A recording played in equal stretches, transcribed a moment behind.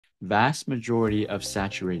vast majority of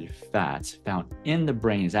saturated fats found in the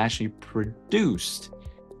brain is actually produced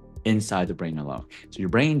inside the brain alone. So your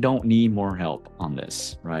brain don't need more help on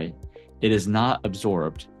this, right? It is not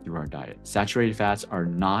absorbed through our diet. Saturated fats are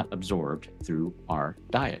not absorbed through our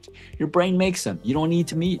diet. Your brain makes them. You don't need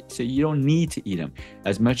to eat them.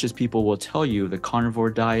 As much as people will tell you the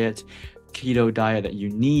carnivore diet, keto diet, that you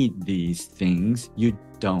need these things, you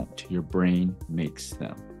don't. Your brain makes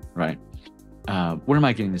them, right? Where am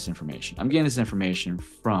I getting this information? I'm getting this information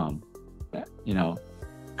from,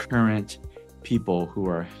 current people who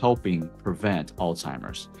are helping prevent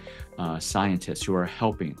Alzheimer's, scientists who are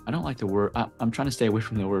helping. I don't like the word, I'm trying to stay away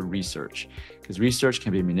from the word research, because research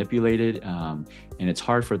can be manipulated, and it's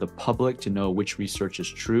hard for the public to know which research is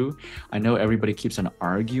true. I know everybody keeps on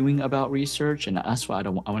arguing about research, and that's why I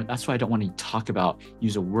don't want to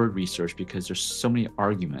use a word research, because there's so many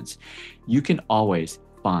arguments. You can always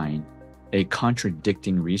find a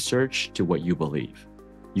contradicting research to what you believe.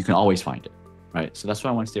 You can always find it. Right. So that's why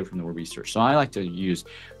I want to stay away from the word research. So I like to use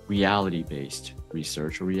reality-based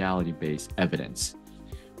research or reality-based evidence.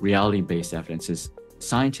 Reality-based evidence is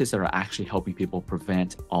scientists that are actually helping people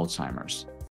prevent Alzheimer's.